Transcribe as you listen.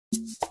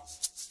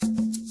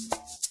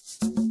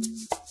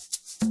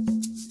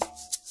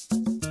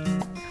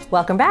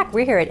Welcome back.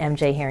 We're here at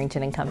MJ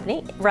Harrington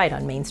Company, right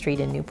on Main Street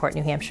in Newport,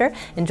 New Hampshire.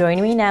 And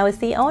joining me now is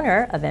the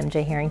owner of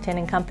MJ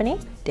Harrington Company,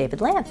 David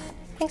Lantz.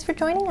 Thanks for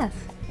joining us.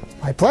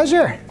 My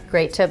pleasure.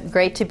 Great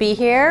to be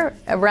here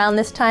around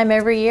this time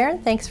every year.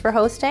 Thanks for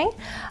hosting.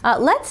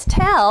 Let's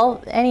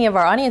tell any of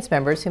our audience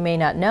members who may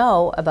not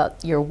know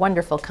about your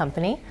wonderful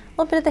company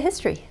a little bit of the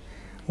history.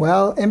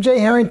 Well, MJ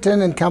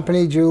Harrington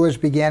Company Jewelers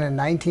began in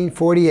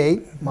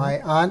 1948.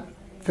 My aunt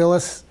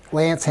Phyllis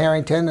Lantz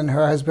Harrington and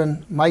her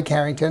husband Mike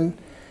Harrington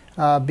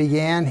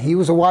began. He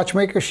was a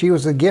watchmaker. She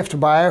was a gift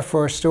buyer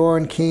for a store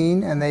in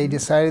Keene, and they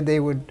decided they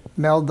would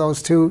meld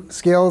those two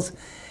skills.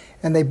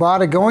 And they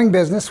bought a going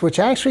business, which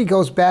actually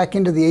goes back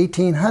into the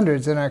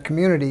 1800s in our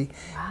community.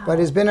 Wow. But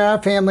has been in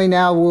our family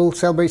now. We'll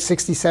celebrate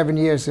 67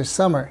 years this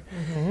summer.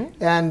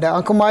 Mm-hmm. And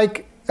Uncle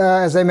Mike,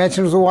 as I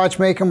mentioned, was a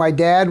watchmaker. My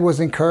dad was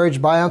encouraged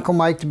by Uncle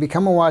Mike to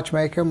become a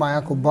watchmaker. My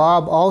Uncle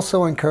Bob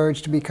also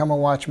encouraged to become a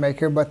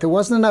watchmaker. But there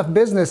wasn't enough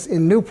business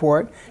in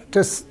Newport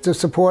to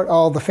support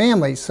all the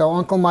families. So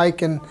Uncle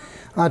Mike and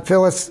Aunt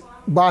Phyllis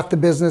bought the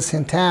business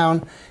in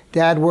town.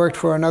 Dad worked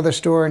for another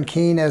store in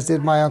Keene, as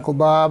did my Uncle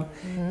Bob.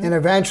 Mm-hmm. And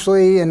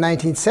eventually, in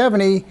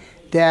 1970,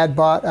 Dad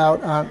bought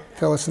out Aunt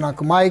Phyllis and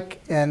Uncle Mike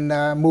and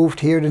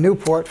moved here to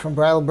Newport from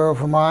Brattleboro,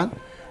 Vermont.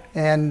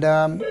 And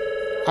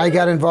I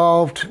got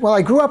involved, well,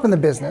 I grew up in the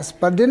business,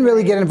 but didn't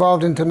really get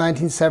involved until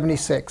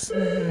 1976.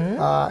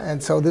 Mm-hmm.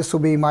 And so this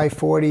will be my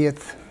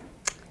 40th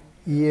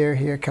year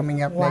here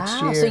coming up next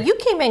year. So you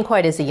came in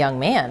quite as a young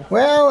man.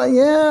 Well,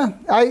 yeah.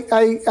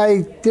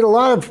 I did a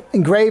lot of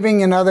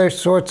engraving and other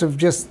sorts of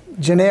just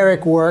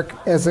generic work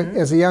as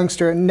a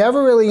youngster. It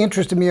never really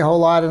interested me a whole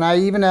lot, and I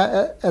even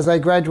as I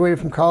graduated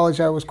from college,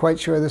 I was quite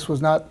sure this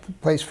was not the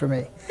place for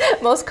me.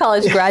 Most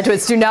college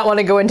graduates do not want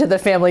to go into the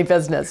family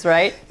business,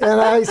 right?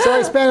 And so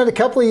I spent it a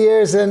couple of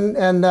years, and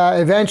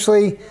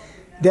eventually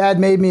Dad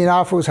made me an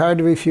offer. It was hard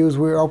to refuse.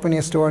 We were opening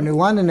a store in New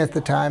London at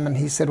the time, and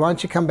he said, why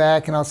don't you come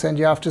back and I'll send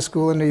you off to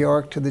school in New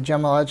York to the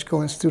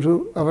Gemological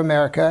Institute of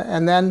America,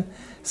 and then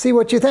see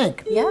what you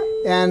think. Yeah.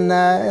 And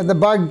the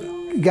bug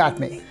got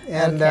me.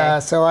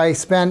 And so I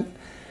spent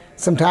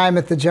some time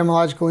at the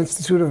Gemological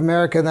Institute of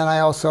America. Then I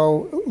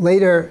also,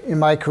 later in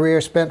my career,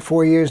 spent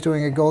 4 years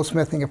doing a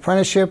goldsmithing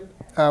apprenticeship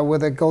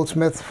with a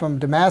goldsmith from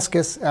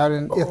Damascus out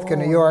in Ithaca,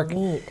 New York.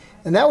 Neat.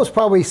 And that was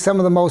probably some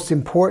of the most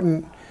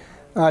important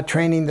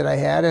training that I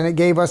had. And it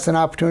gave us an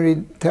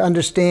opportunity to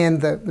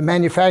understand the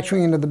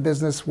manufacturing end of the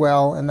business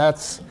well. And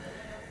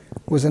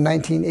was in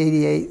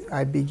 1988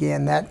 I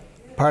began that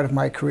part of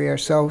my career.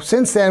 So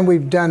since then,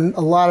 we've done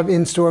a lot of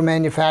in-store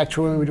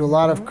manufacturing. We do a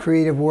lot of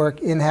creative work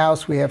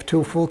in-house. We have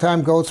 2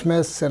 full-time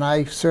goldsmiths, and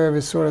I serve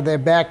as sort of their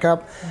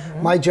backup.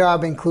 Mm-hmm. My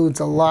job includes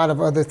a lot of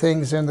other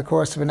things in the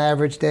course of an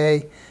average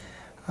day.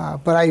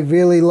 But I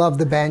really love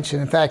the bench.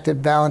 And in fact, at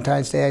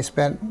Valentine's Day, I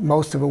spent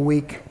most of a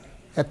week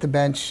at the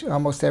bench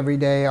almost every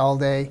day, all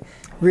day.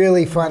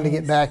 Really fun to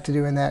get back to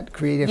doing that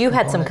creative component.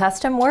 Had some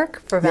custom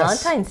work for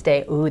Valentine's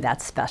Day. Ooh,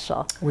 that's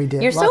special. We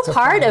did. You're so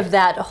part of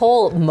that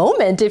whole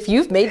moment if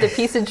you've made the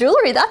piece of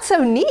jewelry. That's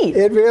so neat.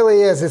 It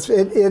really is.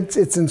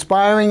 It's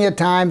inspiring at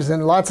times,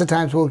 and lots of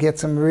times we'll get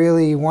some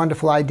really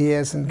wonderful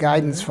ideas and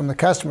guidance from the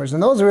customers.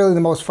 And those are really the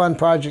most fun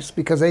projects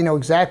because they know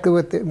exactly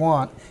what they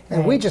want.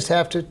 And we just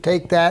have to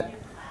take that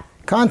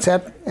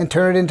concept and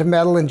turn it into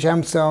metal and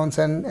gemstones,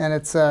 and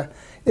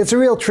it's a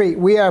real treat.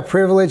 We are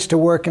privileged to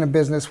work in a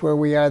business where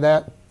we are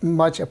that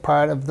much a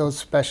part of those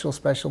special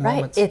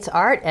moments. It's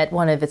art at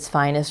one of its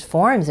finest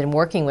forms, and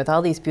working with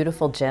all these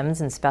beautiful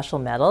gems and special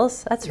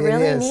metals. That's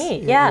really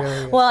neat. Yeah.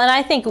 Really well, and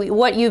I think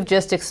what you've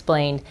just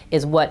explained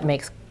is what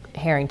makes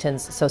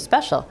Harrington's so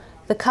special.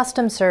 The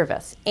custom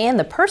service and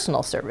the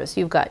personal service.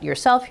 You've got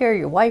yourself here,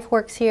 your wife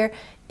works here.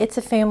 It's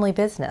a family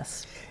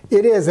business.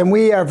 It is, and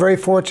we are very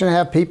fortunate to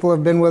have people who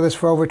have been with us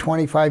for over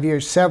 25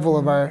 years. Several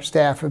of our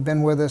staff have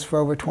been with us for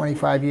over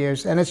 25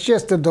 years, and it's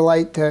just a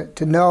delight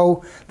to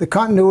know the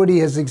continuity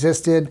has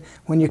existed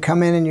when you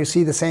come in and you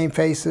see the same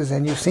faces,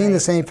 and you've seen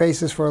the same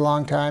faces for a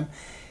long time,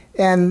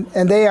 and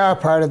they are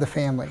part of the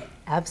family.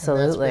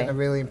 Absolutely. And that's been a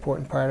really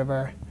important part of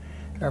our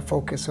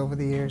focus over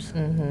the years.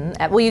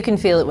 Mm-hmm. Well, you can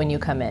feel it when you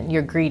come in.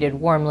 You're greeted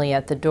warmly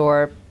at the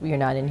door. You're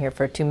not in here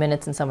for 2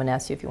 minutes and someone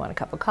asks you if you want a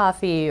cup of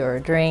coffee or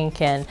a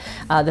drink. And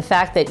the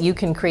fact that you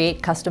can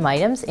create custom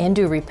items and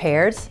do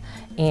repairs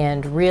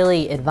and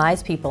really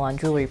advise people on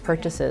jewelry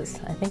purchases,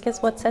 I think is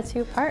what sets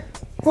you apart.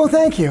 Well,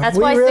 thank you. That's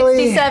why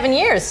 67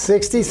 years.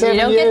 67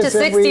 years. You don't get to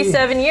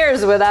 67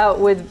 years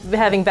with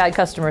having bad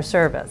customer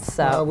service.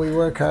 So well, we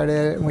work hard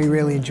at it and we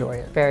really enjoy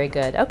it. Very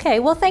good. Okay,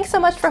 well, thanks so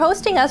much for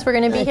hosting us. We're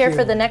going to be here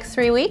for the next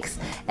 3 weeks,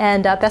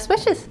 and best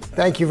wishes.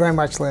 Thank you very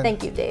much, Lynn.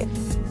 Thank you, Dave.